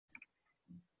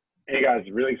Hey guys,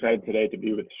 really excited today to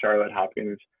be with Charlotte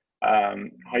Hopkins. How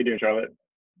you doing, Charlotte?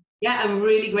 Yeah, I'm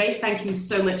really great. Thank you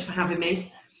so much for having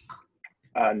me.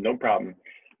 No problem.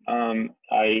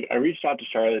 I reached out to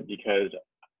Charlotte because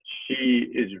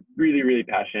she is really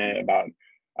passionate about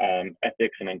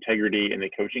ethics and integrity in the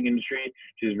coaching industry.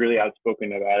 She's really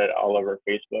outspoken about it all over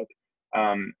Facebook.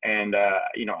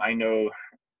 I know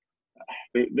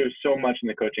there's so much in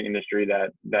the coaching industry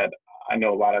that I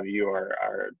know a lot of you are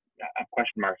have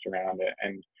question marks around it,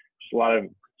 and just a lot of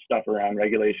stuff around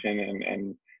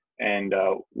regulation and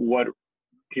what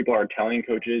people are telling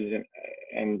coaches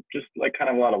and just like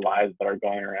kind of a lot of lies that are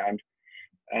going around.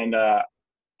 And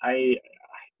I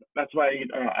that's why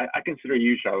I consider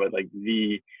you, Charlotte, like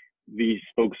the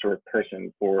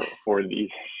spokesperson for these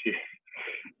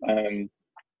issues.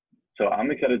 So I'm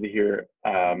excited to hear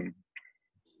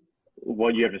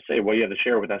what you have to say, what you have to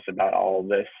share with us about all of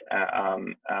this.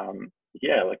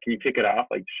 Yeah, like, can you kick it off?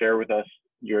 Like, share with us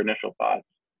your initial thoughts.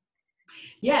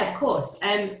 Yeah, of course.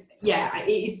 Yeah,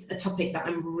 it's a topic that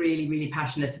I'm really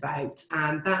passionate about.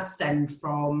 And that stemmed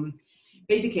from,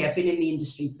 basically, I've been in the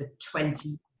industry for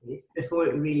 20 years before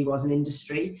it really was an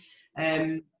industry.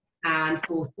 And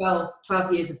for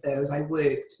 12 years of those, I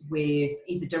worked with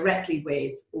either directly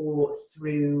with or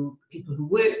through people who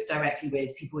worked directly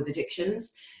with people with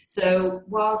addictions. So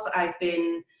whilst I've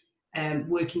been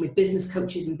working with business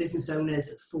coaches and business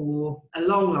owners for a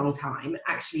long time,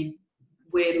 actually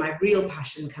where my real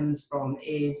passion comes from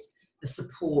is the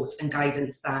support and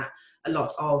guidance that a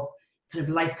lot of kind of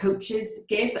life coaches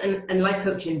give. And life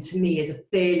coaching to me is a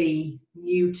fairly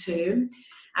new term.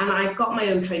 And I got my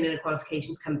own training and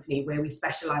qualifications company where we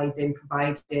specialize in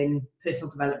providing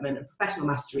personal development and professional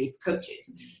mastery for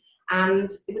coaches.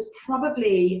 And it was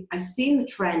probably, I've seen the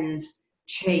trend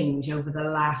change over the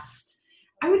last,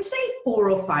 I would say 4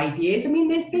 or 5 years. I mean,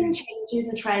 there's been changes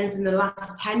and trends in the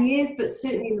last 10 years, but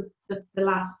certainly the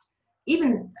last,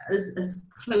 even as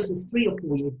close as 3 or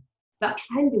 4 years, that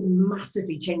trend is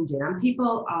massively changing. And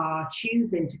people are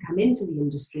choosing to come into the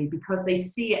industry because they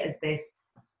see it as this,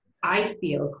 I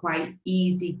feel, quite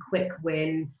easy, quick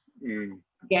win,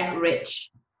 get rich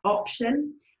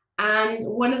option. And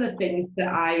one of the things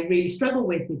that I really struggle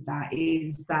with that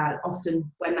is that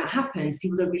often when that happens,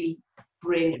 people don't really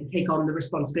bring and take on the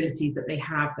responsibilities that they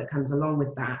have that comes along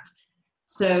with that.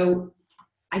 So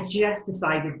I just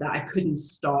decided that I couldn't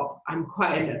stop. I'm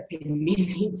quite an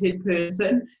opinionated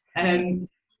person. It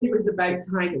was about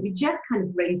time that we just kind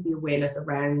of raised the awareness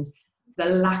around the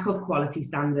lack of quality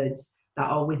standards that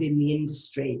are within the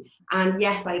industry. And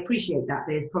yes, I appreciate that.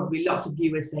 There's probably lots of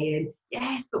viewers saying,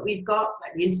 yes, but we've got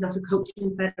like the International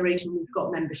Coaching Federation, we've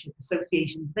got membership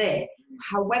associations there.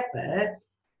 However,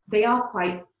 they are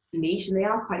quite niche and they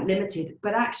are quite limited,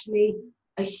 but actually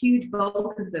a huge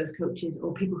bulk of those coaches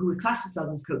or people who would class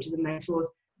themselves as coaches and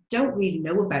mentors don't really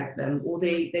know about them, or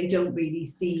they don't really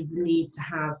see the need to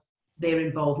have their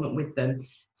involvement with them.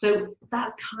 So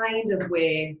that's kind of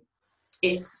where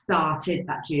it started,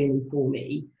 that journey for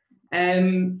me.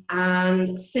 And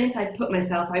since I've put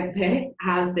myself out there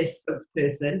as this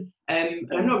spokesperson, and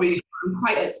I'm not really sure I'm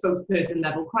quite at spokesperson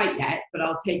level quite yet, but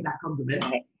I'll take that compliment.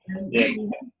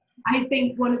 I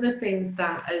think one of the things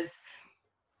that has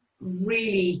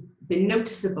really been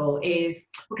noticeable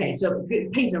is, okay, so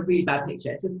it paints a really bad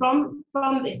picture. So from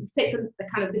take the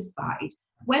kind of this side,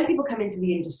 when people come into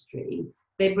the industry,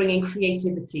 they're bringing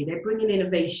creativity, they're bringing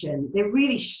innovation, they're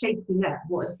really shaping up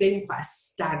what has been quite a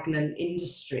stagnant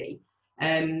industry,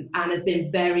 and has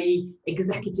been very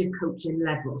executive coaching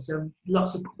level. So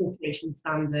lots of corporation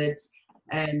standards,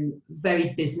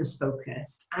 very business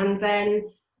focused. And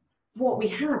then what we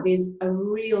have is a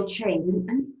real change,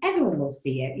 and everyone will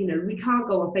see it. You know, we can't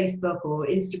go on Facebook or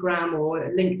Instagram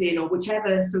or LinkedIn or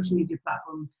whichever social media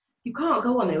platform. You can't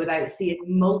go on there without seeing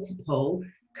multiple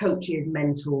coaches,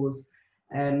 mentors,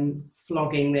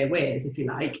 flogging their wares, if you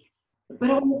like.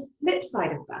 But on the flip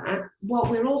side of that, what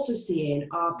we're also seeing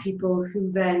are people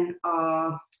who then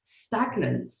are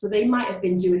stagnant. So they might have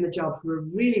been doing the job for a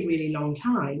really long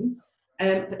time,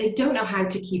 but they don't know how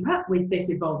to keep up with this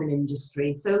evolving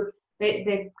industry. So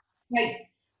they're quite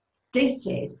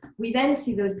dated. We then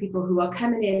see those people who are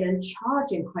coming in and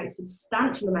charging quite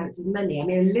substantial amounts of money. I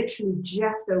mean, literally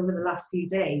just over the last few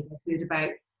days, I've heard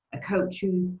about a coach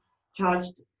who's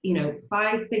charged,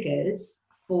 5 figures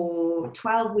for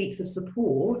 12 weeks of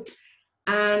support.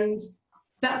 And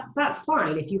that's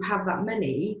fine if you have that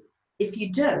money. If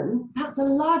you don't, that's a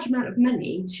large amount of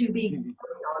money to be going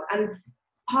on. And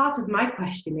part of my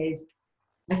question is,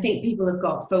 I think people have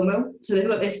got FOMO, so they've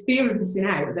got this fear of missing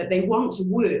out, that they want to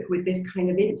work with this kind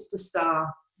of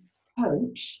Insta-star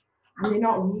coach, and they're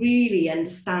not really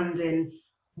understanding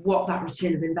what that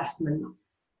return of investment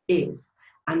is.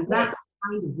 And that's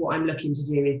kind of what I'm looking to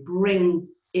do, is bring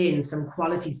in some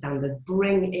quality standards,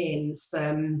 bring in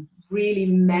some really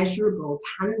measurable,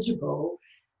 tangible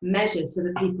measures so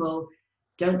that people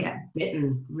don't get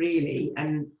bitten, really.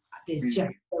 And there's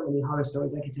just so many horror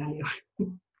stories I can tell you.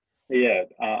 Yeah,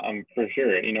 for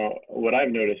sure. You know, what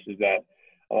I've noticed is that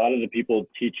a lot of the people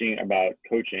teaching about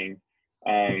coaching,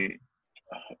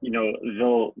 you know,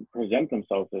 they'll present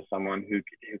themselves as someone who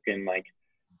can like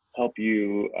help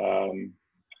you,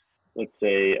 let's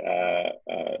say,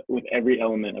 with every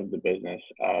element of the business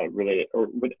related, or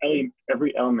with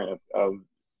every element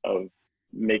of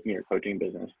making your coaching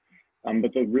business.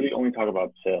 But they really only talk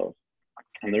about sales,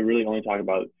 and they really only talk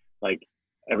about like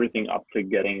everything up to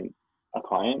getting a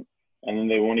client, and then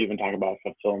they won't even talk about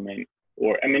fulfillment.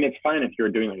 Or, I mean, it's fine if you're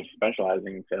doing like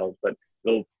specializing in sales, but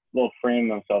they'll frame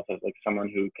themselves as like someone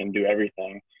who can do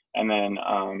everything, and then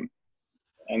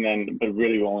but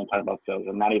really will only talk about sales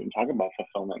and not even talk about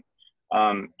fulfillment.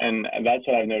 And that's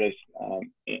what I've noticed. To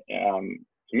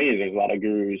me, there's a lot of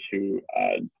gurus who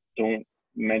don't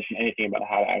mention anything about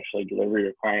how to actually deliver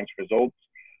your clients results.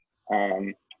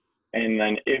 And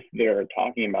then if they're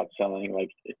talking about selling,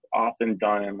 like it's often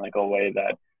done in like a way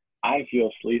that I feel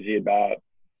sleazy about.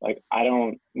 Like I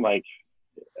don't like.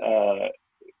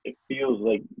 It feels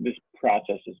like this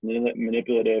process is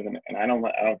manipulative, and I don't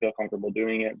feel comfortable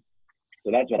doing it.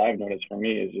 So that's what I've noticed for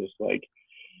me, is just like,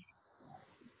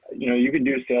 you know, you can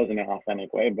do sales in an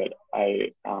authentic way, but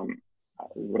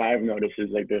what I've noticed is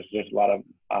like there's just a lot of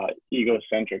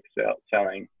egocentric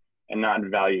selling and not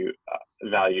value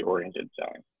oriented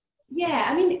selling. Yeah,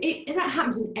 I mean, that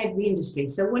happens in every industry.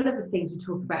 So one of the things we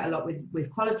talk about a lot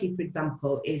with quality, for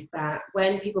example, is that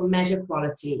when people measure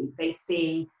quality, they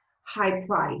see high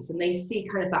price and they see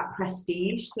kind of that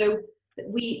prestige. So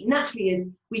we naturally,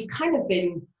 we've kind of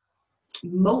been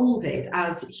molded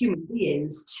as human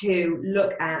beings to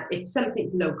look at, if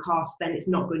something's low cost, then it's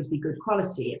not going to be good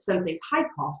quality. If something's high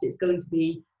cost, it's going to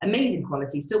be amazing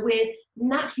quality. So we're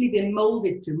naturally being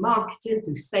molded through marketing,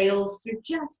 through sales, through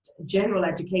just general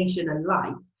education and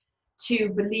life to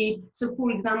believe. So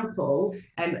for example,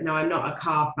 now I'm not a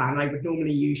car fan, I would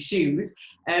normally use shoes,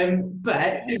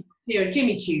 but you know,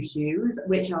 Jimmy Choo shoes,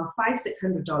 which are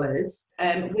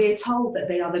 $500-600, we're told that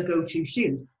they are the go-to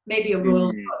shoes. Maybe a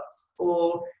Rolls Royce,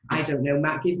 or I don't know,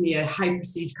 Matt, give me a high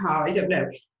prestige car, I don't know.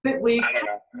 But we're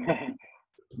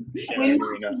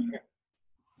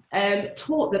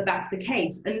taught that that's the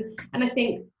case. And I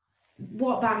think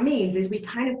what that means is we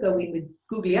kind of go in with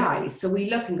googly eyes. So we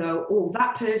look and go, oh,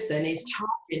 that person is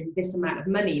charging this amount of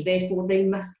money, therefore they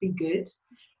must be good.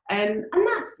 And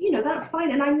that's, you know, that's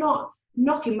fine. And I'm not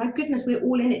knocking, my goodness, we're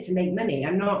all in it to make money.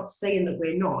 I'm not saying that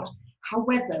we're not.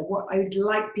 However, what I would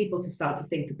like people to start to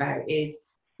think about is,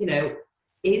 you know,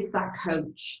 is that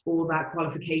coach or that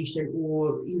qualification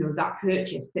or, you know, that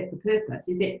purchase fit for purpose?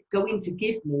 Is it going to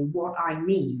give me what I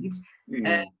need?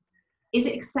 Is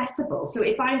it accessible? So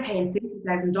if I'm paying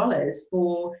 $50,000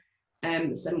 for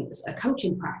a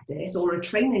coaching practice or a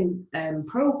training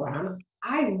program,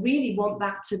 I really want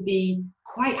that to be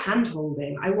quite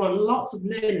hand-holding. I want lots of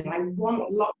learning. I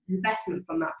want lots of investment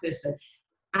from that person.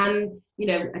 And, you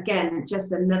know, again,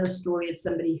 just another story of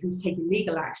somebody who's taken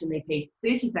legal action. They paid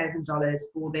 $30,000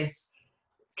 for this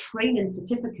training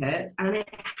certificate and it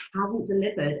hasn't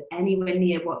delivered anywhere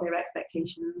near what their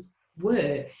expectations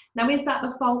were. Now, is that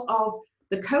the fault of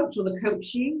the coach or the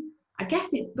coachee? I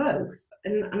guess it's both.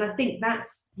 And I think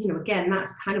that's, you know, again,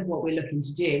 that's kind of what we're looking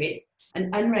to do. It's an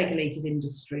unregulated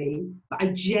industry, but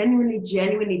I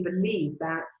genuinely believe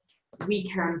that we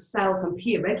can self and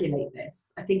peer regulate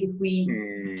this. I think if we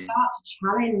start to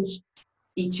challenge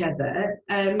each other,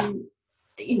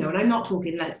 you know, and I'm not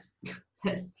talking let's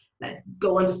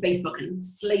go onto Facebook and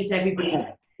slate everybody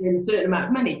in a certain amount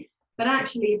of money, but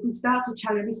actually if we start to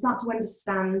challenge, we start to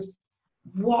understand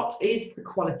what is the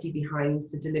quality behind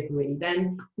the delivery,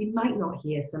 then we might not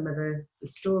hear some of the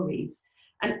stories.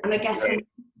 And I guess from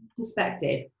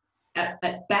perspective,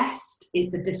 at best,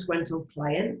 it's a disgruntled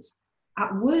client.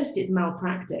 At worst, it's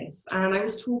malpractice. And I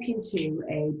was talking to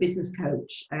a business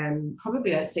coach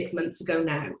probably about 6 months ago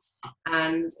now.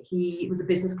 And he was a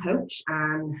business coach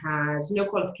and had no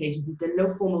qualifications. He'd done no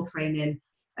formal training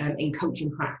in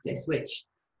coaching practice, which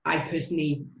I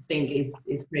personally think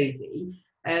is crazy.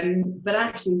 But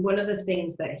actually, one of the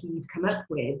things that he'd come up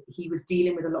with, he was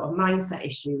dealing with a lot of mindset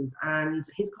issues, and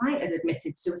his client had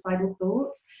admitted suicidal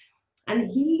thoughts. And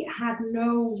he had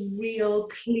no real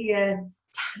clear,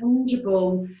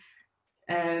 tangible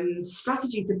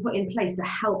strategies to put in place to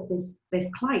help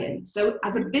this client. So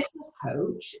as a business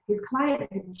coach, his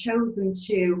client had chosen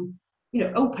to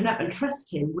open up and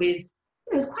trust him with,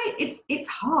 it's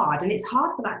hard, and it's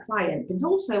hard for that client. But it's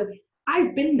also,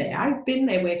 I've been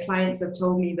there where clients have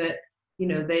told me that,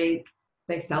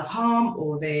 they self-harm,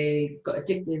 or they got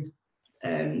addictive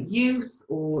use,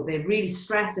 or they're really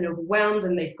stressed and overwhelmed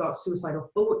and they've got suicidal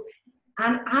thoughts.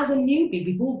 And as a newbie,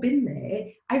 we've all been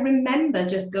there. I remember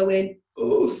just going,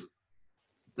 oof.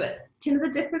 But the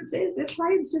difference is this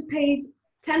client's just paid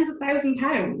tens of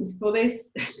 £1,000s for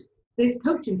this this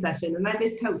coaching session, and now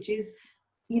this coach is,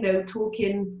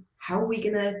 talking, how are we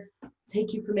going to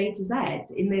take you from A to Z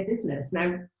in their business.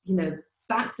 Now,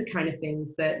 that's the kind of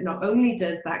things that not only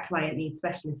does that client need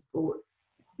specialist support,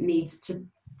 needs to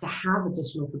have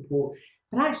additional support,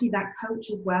 but actually that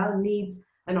coach as well needs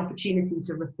an opportunity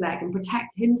to reflect and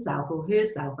protect himself or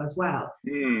herself as well.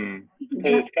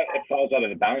 Because it falls out of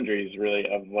the boundaries, really,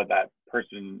 of what that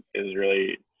person is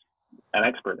really an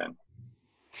expert in.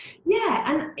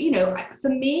 Yeah, and for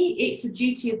me, it's a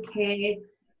duty of care,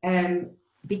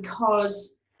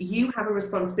 because you have a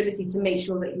responsibility to make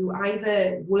sure that you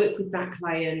either work with that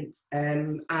client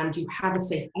and you have a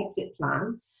safe exit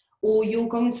plan, or you're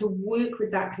going to work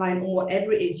with that client on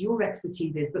whatever it is your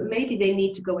expertise is, but maybe they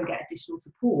need to go and get additional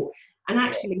support. And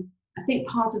actually, I think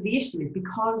part of the issue is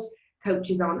because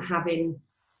coaches aren't having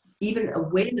even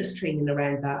awareness training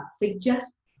around that, they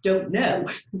just don't know.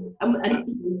 And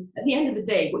at the end of the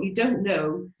day, what you don't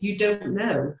know, you don't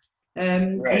know.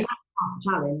 And that's part of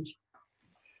the challenge.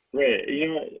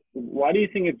 Right. Why do you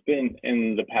think it's been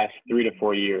in the past 3 to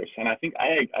 4 years? And I think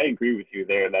I agree with you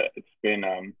there that it's been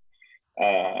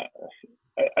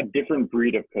a different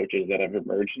breed of coaches that have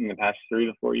emerged in the past 3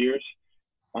 to 4 years.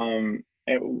 And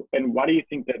why do you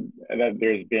think that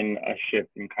there's been a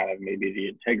shift in kind of maybe the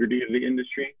integrity of the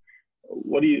industry?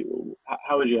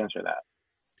 How would you answer that?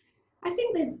 I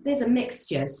think there's a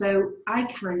mixture. So I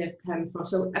kind of come from,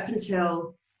 up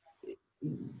until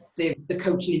the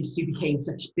coaching industry became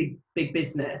such a big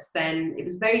business, then it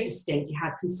was very distinct. You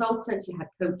had consultants, you had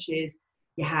coaches,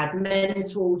 you had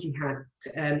mentors, you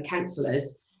had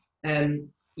counsellors,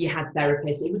 you had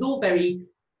therapists. It was all very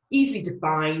easily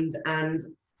defined, and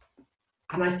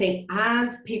I think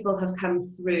as people have come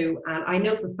through, and I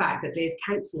know for a fact that there's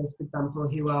counsellors, for example,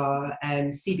 who are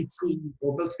CBT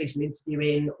or motivational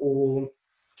interviewing or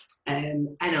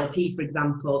NLP, for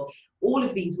example. All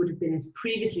of these would have been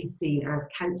previously seen as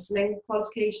counselling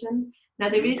qualifications. Now,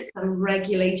 there is some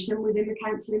regulation within the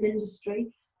counselling industry.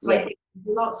 So I think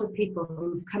lots of people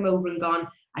who've come over and gone,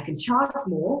 I can charge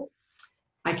more,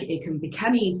 it can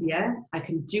become easier, I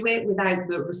can do it without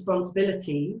the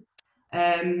responsibilities.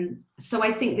 So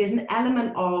I think there's an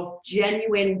element of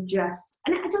genuine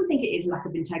and I don't think it is lack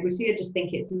of integrity, I just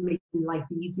think it's making life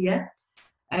easier.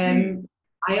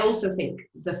 I also think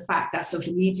the fact that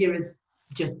social media has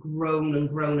just grown and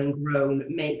grown and grown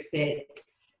makes it,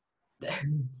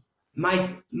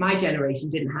 my generation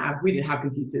we didn't have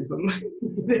computers when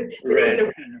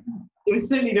there was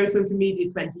certainly no social media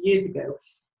 20 years ago.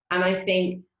 And I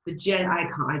think I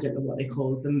don't know what they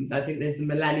call them. I think there's the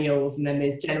millennials, and then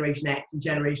there's Generation X and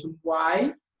Generation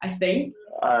Y, I think.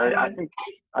 I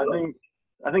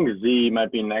think Z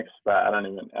might be next, but I don't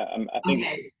even, I think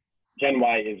Gen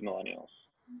Y is millennials.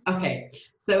 Okay,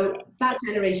 so that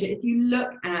generation, if you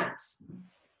look at,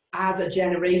 as a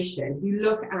generation, you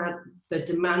look at the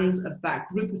demands of that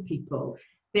group of people,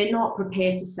 they're not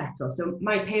prepared to settle. So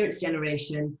my parents'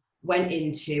 generation went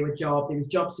into a job, there was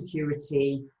job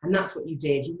security, and that's what you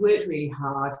did. You worked really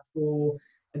hard for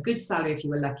a good salary if you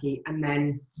were lucky, and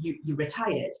then you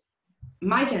retired.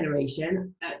 My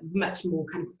generation, much more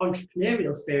kind of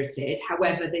entrepreneurial spirited,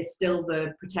 however, there's still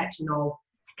the protection of,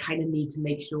 I kind of need to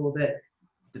make sure that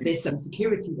there's some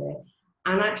security there.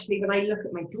 And actually, when I look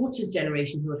at my daughter's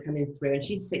generation who are coming through, and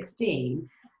she's 16,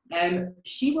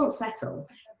 she won't settle.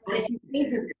 And if you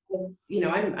think of,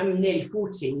 I'm nearly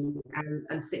 40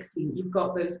 and 16, you've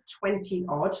got those 20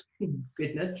 odd,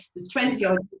 goodness, there's 20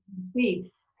 odd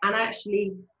between. And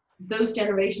actually, those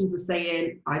generations are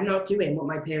saying, I'm not doing what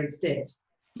my parents did.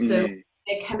 So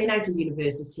they're coming out of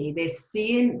university, they're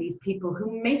seeing these people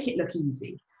who make it look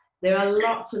easy. There are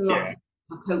lots and lots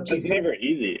of coaches. It's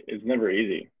never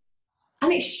easy.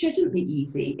 And it shouldn't be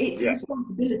easy. It's a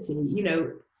responsibility.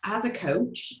 As a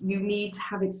coach, you need to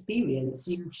have experience.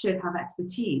 You should have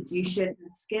expertise. You should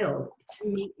have skill. To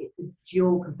me, it's a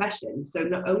dual profession. So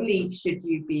not only should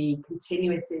you be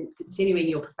continuing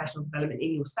your professional development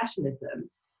in your specialism,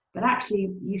 but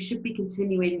actually you should be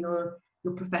continuing your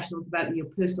professional development, your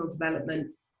personal development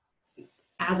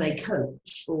as a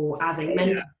coach or as a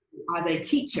mentor, as a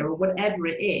teacher or whatever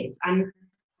it is. And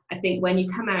I think when you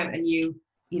come out and you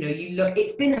you know, you look,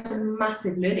 it's been a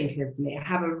massive learning curve for me. I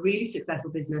have a really successful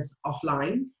business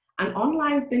offline, and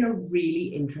online's been a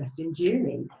really interesting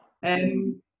journey,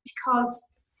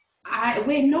 because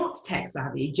we're not tech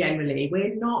savvy generally.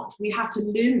 We have to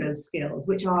learn those skills,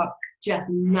 which are just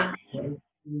natural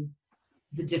to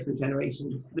the different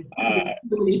generations.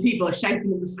 Many people are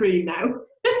shouting at the screen now.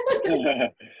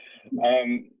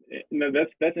 No,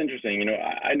 that's interesting. You know,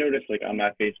 I noticed like on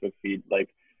my Facebook feed, like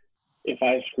if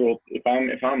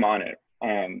I'm on it,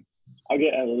 I'll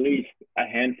get at least a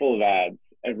handful of ads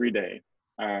every day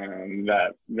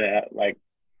that like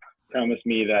promise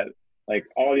me that like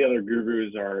all the other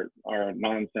gurus are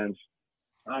nonsense.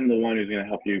 I'm the one who's going to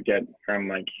help you get from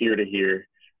like here to here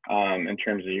in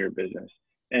terms of your business.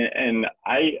 And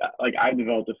I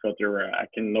developed a filter where I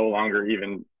can no longer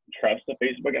even trust a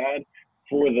Facebook ad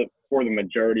for the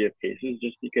majority of cases,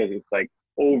 just because it's like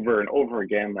over and over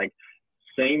again, like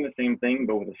saying the same thing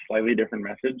but with a slightly different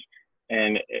message.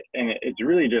 And it's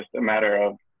really just a matter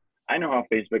of, I know how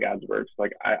Facebook ads works.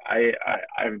 Like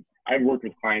I've worked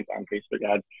with clients on Facebook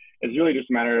ads. It's really just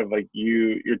a matter of like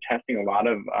you're testing a lot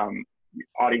of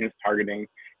audience targeting.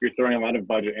 You're throwing a lot of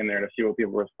budget in there to see what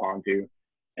people respond to.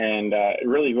 And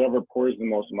really, whoever pours the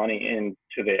most money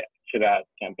into that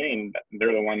campaign,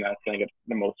 they're the one that's going to get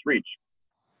the most reach.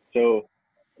 So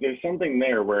there's something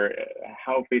there where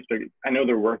how Facebook, I know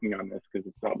they're working on this because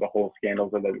it's all the whole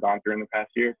scandals that they've gone through in the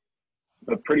past year,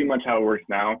 but pretty much how it works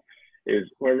now is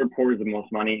whoever pours the most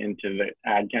money into the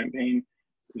ad campaign,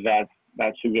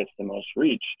 that's who gets the most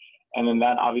reach. And then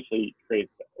that obviously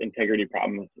creates integrity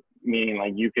problems, meaning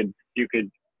like you could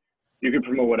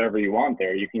promote whatever you want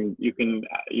there. You can,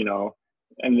 you know,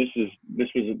 and this was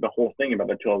the whole thing about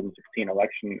the 2016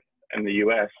 election in the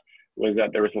U.S. was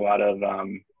that there was a lot of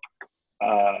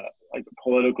like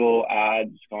political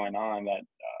ads going on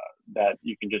that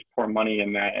you can just pour money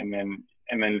in that and then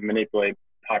manipulate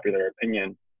popular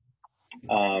opinion.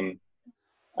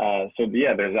 So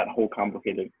yeah, there's that whole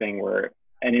complicated thing where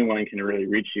anyone can really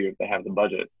reach you if they have the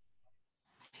budget.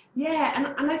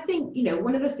 Yeah, and I think, you know,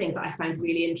 one of the things that I find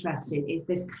really interesting is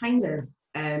this kind of,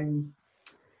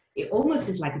 it almost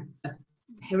is like a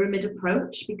pyramid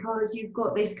approach, because you've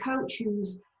got this coach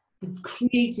who's the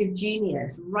creative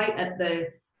genius right at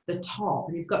the top,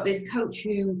 and you've got this coach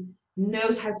who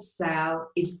knows how to sell,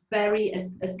 is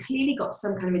has clearly got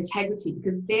some kind of integrity,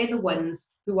 because they're the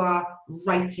ones who are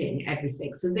writing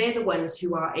everything. So they're the ones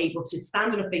who are able to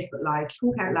stand on a Facebook Live,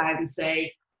 talk out loud and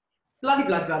say, blah, blah,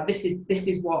 blah, blah, this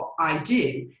is what I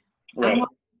do. Right. And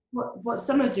what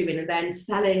some are doing are then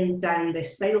selling down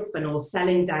this sales funnel,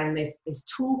 selling down this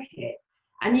toolkit.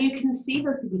 And you can see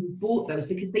those people who've bought those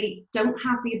because they don't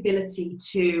have the ability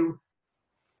to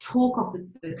talk off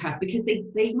the cuff, because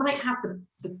they might have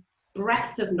the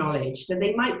breadth of knowledge. So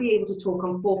they might be able to talk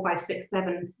on 4, 5, 6,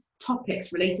 7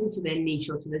 topics relating to their niche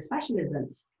or to their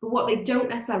specialism. But what they don't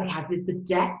necessarily have is the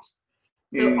depth.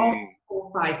 So of 4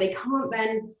 or 5, they can't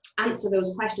then answer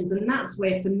those questions. And that's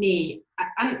where, for me,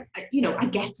 and you know, I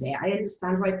get it. I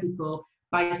understand why people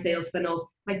buy sales funnels.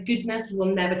 My goodness, you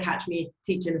will never catch me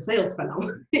teaching a sales funnel.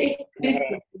 It's in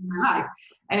my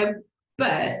life.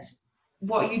 But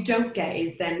what you don't get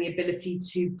is then the ability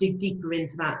to dig deeper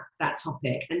into that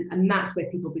topic. And that's where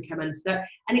people become unstuck.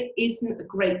 And it isn't a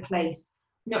great place,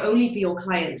 not only for your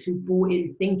clients who bought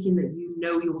in thinking that you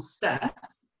know your stuff,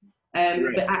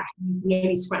 but actually you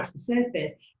only scratch the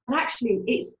surface. And actually,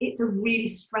 it's a really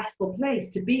stressful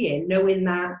place to be in, knowing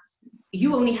that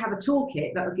you only have a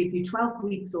toolkit that will give you 12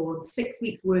 weeks or 6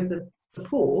 weeks worth of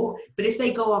support. But if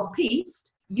they go off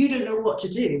piste, you don't know what to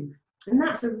do. And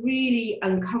that's a really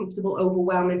uncomfortable,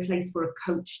 overwhelming place for a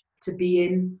coach to be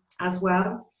in as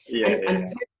well.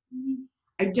 And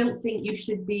I don't think we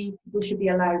should be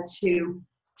allowed to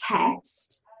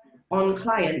test on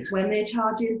clients when they're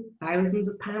charging thousands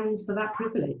of pounds for that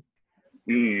privilege.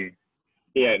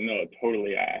 Yeah, no,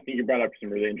 totally. I think you brought up some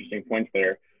really interesting points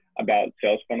there about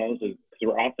sales funnels, is because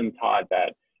we're often taught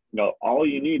that, you know, all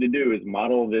you need to do is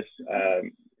model this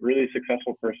really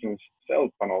successful person's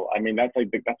sales funnel. I mean, that's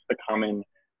the common,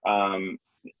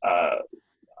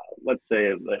 let's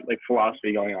say, like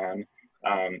philosophy going on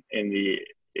in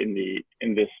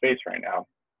this space right now.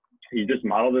 You just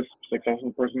model this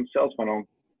successful person's sales funnel,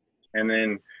 and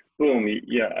then boom,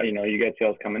 you get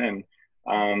sales coming in.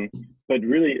 But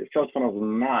really, sales funnel is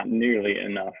not nearly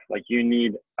enough. Like you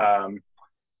need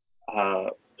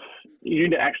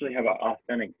to actually have an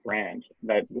authentic brand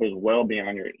that goes well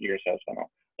beyond your sales funnel.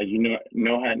 Like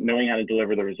knowing how to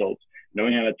deliver the results,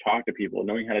 knowing how to talk to people,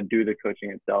 knowing how to do the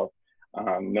coaching itself,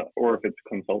 or if it's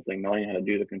consulting, knowing how to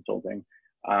do the consulting.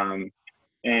 And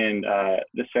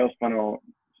the sales funnel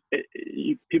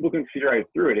people can see right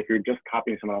through it. If you're just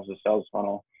copying someone else's sales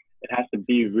funnel, it has to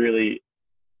be really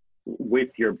with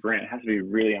your brand. It has to be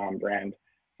really on brand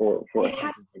for something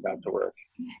like that to work.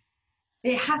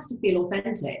 It has to feel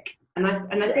authentic. And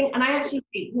I actually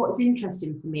think what's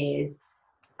interesting for me is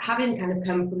having kind of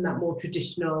come from that more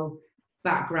traditional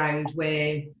background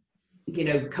where, you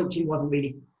know, coaching wasn't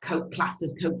really classed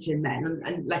as coaching then.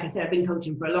 And like I said, I've been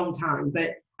coaching for a long time,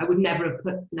 but I would never have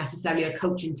put necessarily a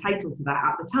coaching title to that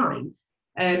at the time.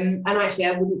 And actually,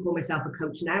 I wouldn't call myself a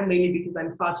coach now, mainly because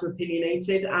I'm far too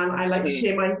opinionated and I like to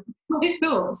share my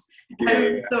thoughts.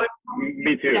 So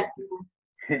me too.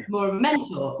 More of a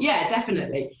mentor. Yeah,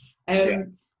 definitely.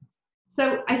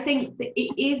 So I think that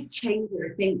it is changing.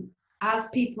 I think as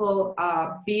people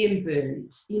are being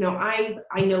burnt, you know,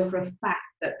 I know for a fact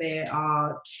that there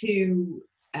are 2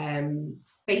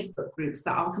 Facebook groups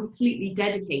that are completely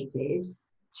dedicated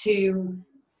to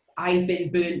I've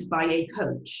been burnt by a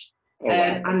coach.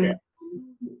 And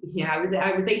yeah,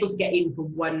 I was able to get in for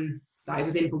one. I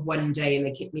was in for one day and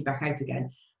they kicked me back out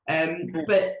again.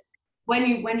 But when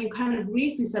you kind of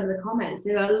read through some of the comments,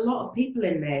 there are a lot of people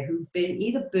in there who've been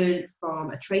either burnt from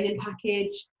a training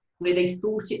package where they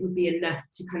thought it would be enough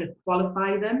to kind of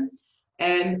qualify them.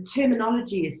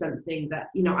 Terminology is something that,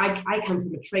 you know, I come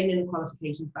from a training and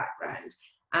qualifications background,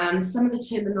 and some of the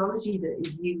terminology that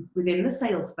is used within the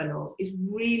sales funnels is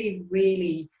really,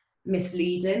 really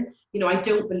misleading. You know, I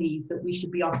don't believe that we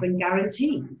should be offering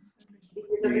guarantees,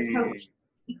 because as a coach,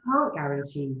 you can't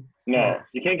guarantee. No,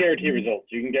 you can't guarantee results.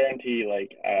 You can guarantee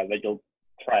that you'll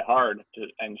try hard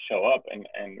and show up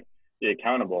and be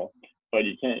accountable, but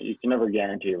you can never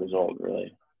guarantee a result,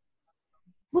 really.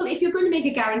 Well, if you're going to make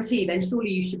a guarantee, then surely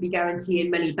you should be guaranteeing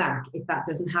money back if that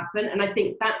doesn't happen. And I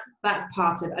think that's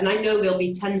part of, and I know there'll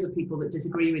be tons of people that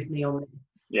disagree with me on this.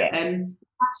 Yeah.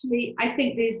 Actually, I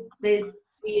think there's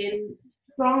being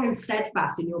strong and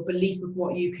steadfast in your belief of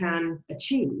what you can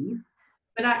achieve.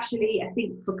 But actually, I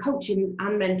think for coaching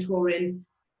and mentoring,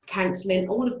 counseling,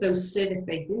 all of those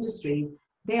service-based industries,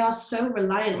 they are so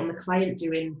reliant on the client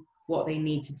doing what they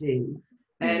need to do.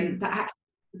 That actually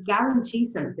guarantee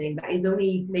something that is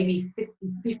only maybe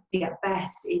 50-50 at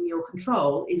best in your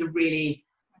control is a really,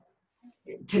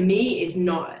 to me, is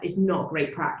not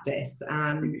great practice.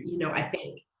 You know, I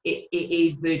think it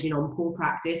is verging on poor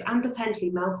practice and potentially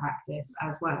malpractice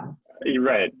as well. You're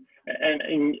right.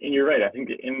 And you're right. I think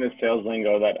in the sales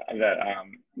lingo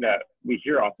that we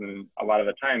hear often, a lot of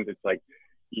the times, it's like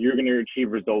you're going to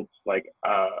achieve results, like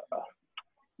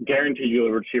guaranteed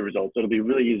you'll achieve results. It'll be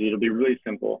really easy. It'll be really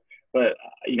simple. But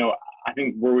you know, I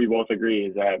think where we both agree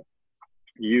is that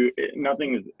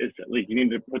nothing is like, you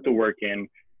need to put the work in.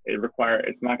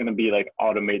 It's not going to be like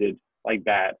automated like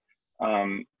that,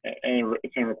 and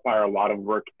it's going to require a lot of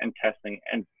work and testing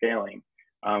and failing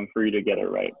for you to get it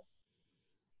right.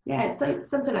 Yeah, it's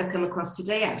something I've come across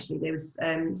today, actually. There was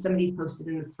somebody's posted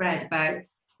in the thread about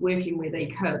working with a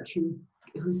coach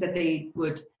who said they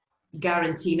would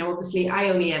guarantee. Now, obviously, I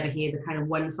only ever hear the kind of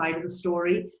one side of the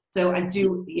story. So I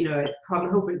do, you know,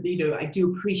 I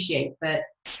do appreciate that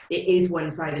it is one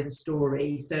side of the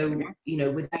story. So, you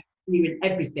know, without hearing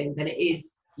everything, then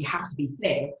you have to be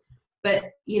fair.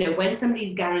 But, you know, when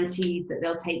somebody's guaranteed that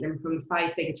they'll take them from a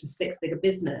 5-figure to a 6-figure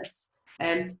business,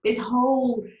 this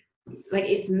whole, like,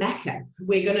 it's Mecca.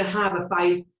 We're going to have a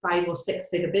 5 or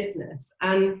 6-figure business,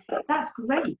 and that's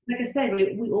great. Like I said,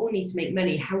 we all need to make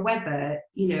money. However,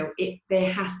 you know, there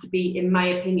has to be, in my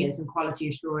opinion, some quality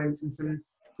assurance and some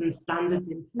standards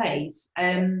in place.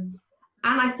 And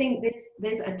I think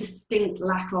there's a distinct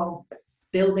lack of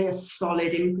building a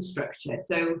solid infrastructure.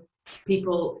 So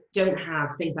people don't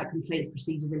have things like complaints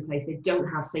procedures in place. They don't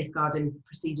have safeguarding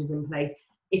procedures in place.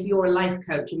 If you're a life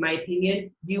coach, in my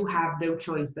opinion, you have no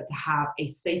choice but to have a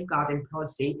safeguarding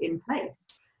policy in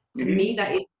place. To me,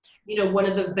 that is, you know, one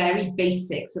of the very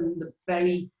basics and the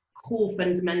very core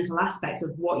fundamental aspects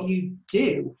of what you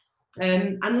do.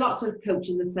 And lots of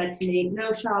coaches have said to me,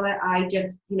 no, Charlotte, I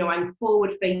just, you know, I'm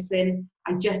forward facing.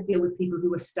 I just deal with people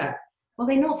who are stuck. Well,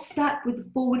 they're not stuck with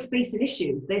the forward facing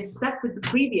issues. They're stuck with the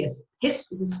previous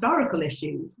historical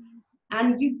issues.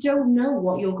 And you don't know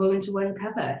what you're going to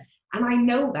uncover. And I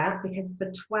know that because for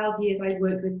 12 years I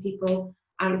worked with people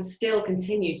and still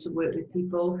continue to work with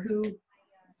people who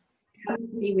come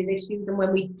to me with issues. And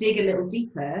when we dig a little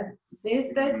deeper,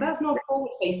 that's not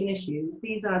forward-facing issues.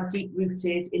 These are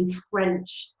deep-rooted,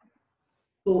 entrenched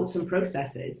thoughts and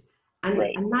processes. And,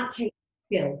 right. And that takes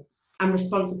skill and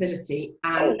responsibility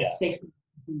and a safety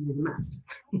is a must.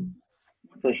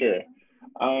 For sure.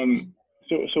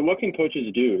 So what can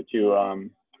coaches do to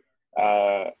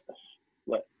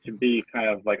be kind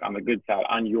of like on the good side,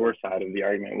 on your side of the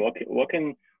argument?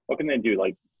 What What can they do?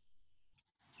 Like,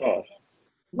 tell us.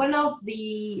 One of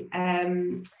the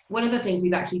things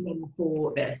we've actually done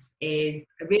for this is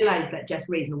I realised that just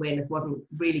raising awareness wasn't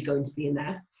really going to be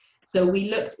enough. So we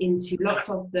looked into lots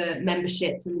of the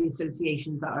memberships and the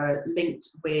associations that are linked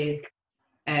with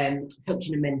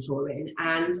coaching and mentoring,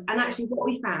 and actually what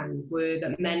we found were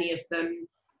that many of them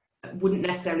wouldn't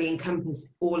necessarily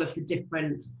encompass all of the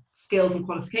different skills and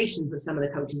qualifications that some of the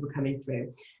coaches were coming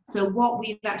through. So what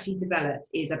we've actually developed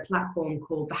is a platform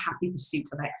called the Happy Pursuit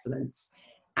of Excellence.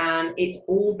 And it's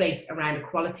all based around a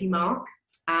quality mark.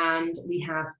 And we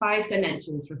have 5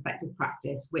 dimensions for effective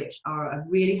practice, which are a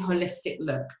really holistic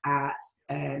look at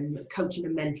coaching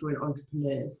and mentoring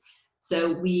entrepreneurs.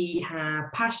 So we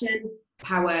have passion,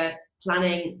 power,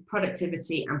 planning,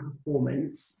 productivity, and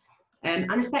performance.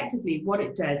 And effectively what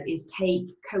it does is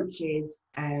take coaches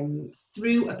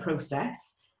through a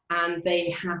process, and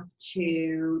they have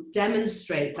to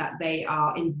demonstrate that they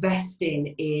are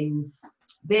investing in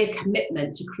their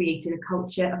commitment to creating a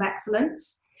culture of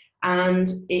excellence. And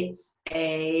it's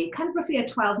a kind of roughly a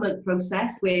 12-month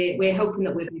process. We're hoping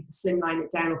that we'll be able to slimline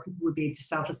it down, or people will be able to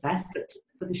self-assess, but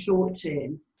for the short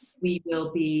term, we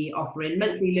will be offering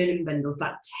monthly learning bundles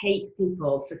that take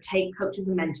coaches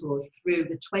and mentors through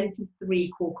the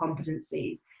 23 core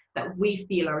competencies that we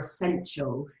feel are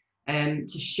essential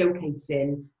to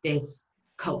showcasing this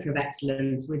culture of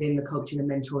excellence within the coaching and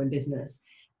mentoring business.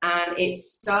 And it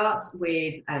starts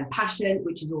with passion,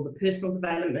 which is all the personal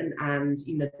development and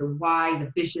the why,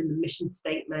 the vision, the mission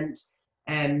statement,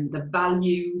 the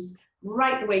values,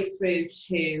 right the way through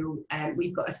to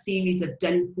we've got a series of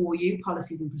done for you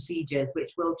policies and procedures,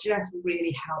 which will just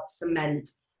really help cement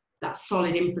that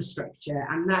solid infrastructure.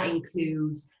 And that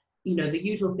includes the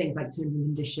usual things like terms and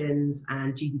conditions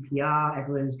and GDPR,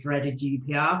 everyone's dreaded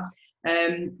GDPR,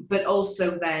 but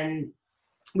also then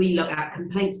we look at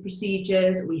complaints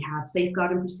procedures, we have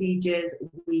safeguarding procedures,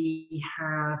 we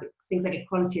have things like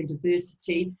equality and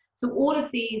diversity. So all of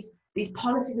these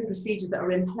policies and procedures that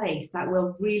are in place that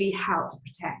will really help to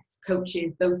protect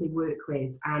coaches, those they work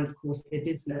with, and of course their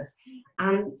business.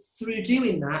 And through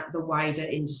doing that, the wider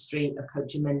industry of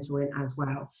coaching and mentoring as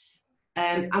well.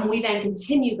 And we then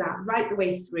continue that right the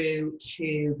way through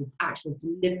to the actual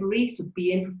delivery. So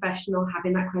being professional,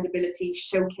 having that credibility,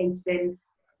 showcasing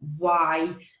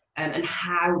why and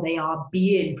how they are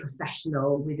being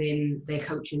professional within their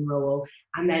coaching role.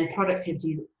 And then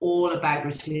productivity is all about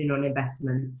return on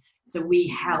investment. So we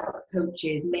help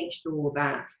coaches make sure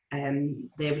that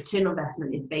their return on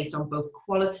investment is based on both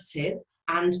qualitative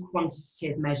and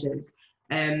quantitative measures.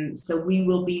 So we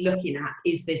will be looking at,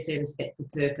 is this service fit for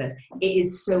purpose? It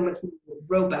is so much more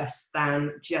robust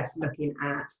than just looking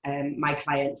at my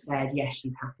client said, yes,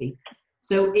 she's happy.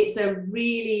 So it's a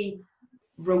really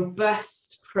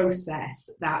robust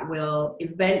process that will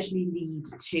eventually lead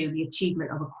to the achievement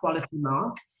of a quality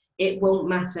mark. It won't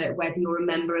matter whether you're a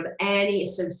member of any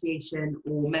association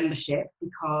or membership,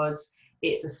 because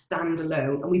it's a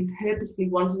standalone. And we purposely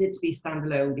wanted it to be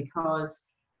standalone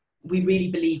because we really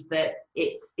believe that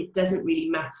it doesn't really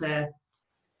matter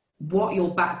what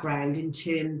your background in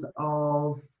terms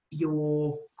of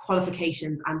your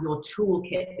qualifications and your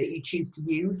toolkit that you choose to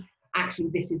use. Actually,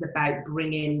 this is about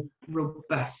bringing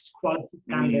robust quality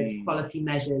standards, quality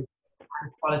measures,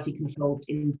 and quality controls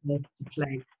into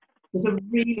play. It's a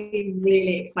really,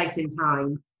 really exciting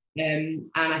time. And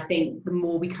I think the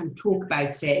more we kind of talk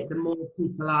about it, the more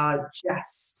people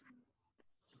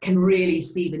can really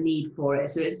see the need for it.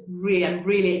 So I'm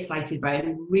really excited about it.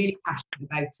 I'm really passionate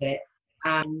about it,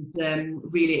 and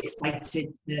really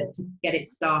excited to get it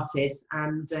started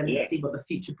and see what the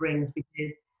future brings,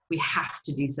 because we have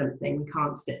to do something. We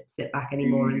can't sit back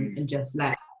anymore and just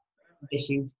let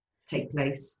issues take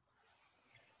place.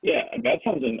 Yeah, that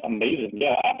sounds amazing.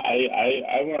 Yeah,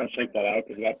 I want to check that out,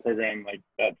 because that program, like,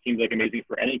 that seems like amazing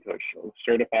for any coach,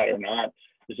 certified or not,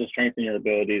 just to strengthen your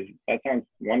abilities. That sounds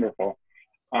wonderful.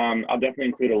 I'll definitely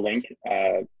include a link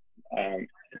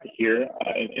here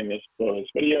in this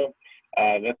video.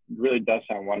 That really does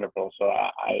sound wonderful. So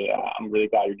I'm really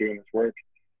glad you're doing this work,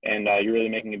 and you're really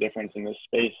making a difference in this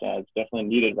space. It's definitely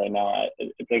needed right now.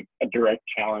 It's like a direct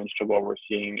challenge to what we're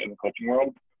seeing in the coaching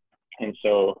world. And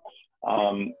so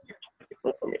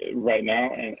right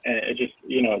now, and it just,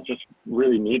 it's just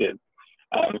really needed.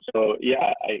 So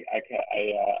yeah,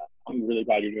 I'm really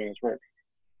glad you're doing this work.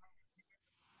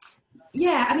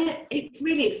 Yeah, I mean, it's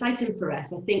really exciting for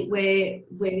us. I think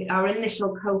our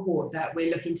initial cohort that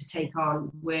we're looking to take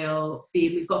on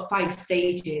we've got 5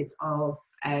 stages of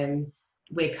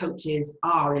where coaches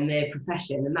are in their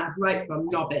profession, and that's right from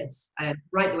novice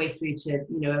right the way through to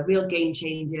a real game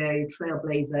changer,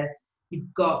 trailblazer.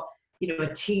 You've got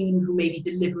a team who may be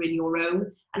delivering your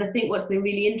own. And I think what's been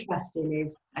really interesting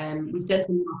is we've done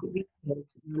some market research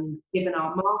and given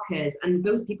our markers, and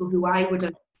those people who I would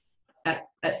have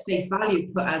at face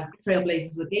value put as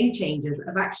trailblazers or game changers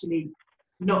have actually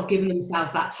not given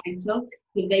themselves that title.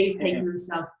 So they've taken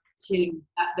themselves to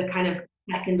the kind of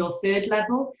second or third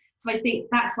level. So I think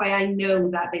that's why I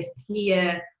know that this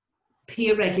peer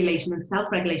regulation and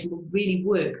self-regulation will really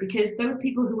work, because those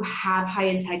people who have high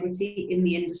integrity in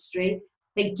the industry,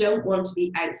 they don't want to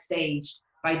be outstaged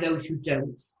by those who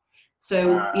don't.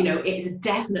 So, it's a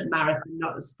definite marathon,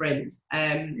 not a sprint.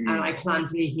 And I plan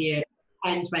to be here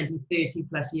 10, 20, 30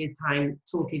 plus years time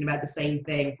talking about the same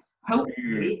thing.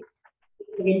 Hopefully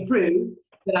to improve,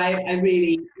 but I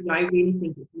really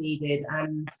think it's needed,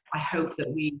 and I hope that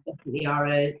we definitely are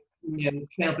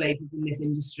trailblazers in this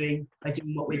industry by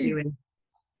doing what we're doing.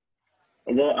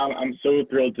 Well, I'm so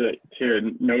thrilled to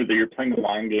know that you're playing the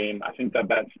long game. I think that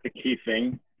that's the key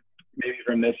thing, maybe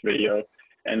from this video,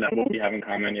 and that what we have in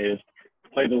common is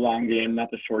play the long game, not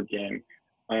the short game.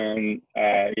 Taking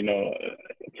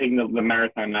the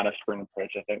marathon, not a sprint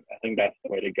approach. I think that's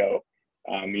the way to go.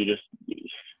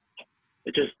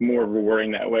 It's just more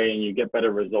rewarding that way, and you get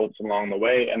better results along the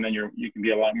way, and then you can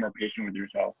be a lot more patient with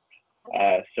yourself.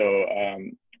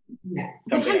 And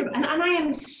I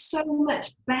am so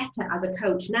much better as a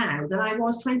coach now than I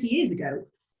was 20 years ago.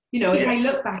 If I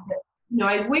look back at,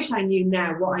 I wish I knew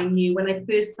now what I knew when I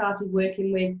first started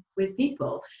working with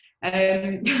people.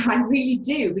 I really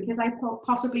do, because I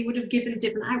possibly would have given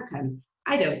different outcomes.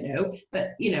 I don't know,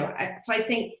 but so I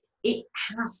think it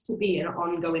has to be an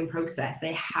ongoing process.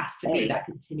 There has to be that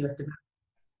continuous development.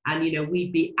 And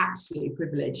we'd be absolutely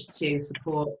privileged to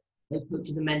support those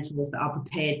coaches and mentors that are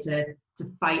prepared to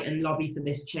fight and lobby for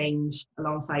this change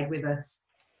alongside with us.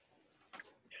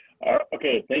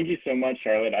 Okay, thank you so much,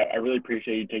 Charlotte. I really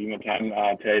appreciate you taking the time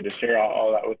today to share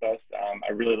all that with us.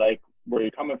 I really like where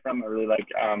you're coming from. I really like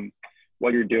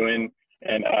what you're doing,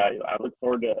 and I look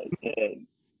forward to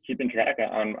keeping track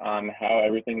on how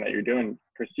everything that you're doing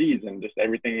proceeds and just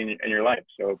everything in your life.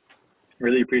 So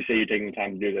really appreciate you taking the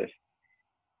time to do this.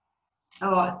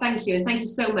 Oh, thank you. And thank you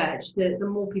so much. The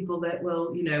more people that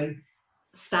will,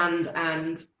 stand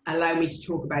and allow me to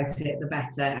talk about it, the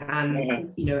better.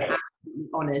 And, absolutely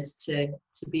honoured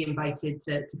to be invited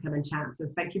to come and chat. So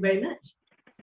thank you very much.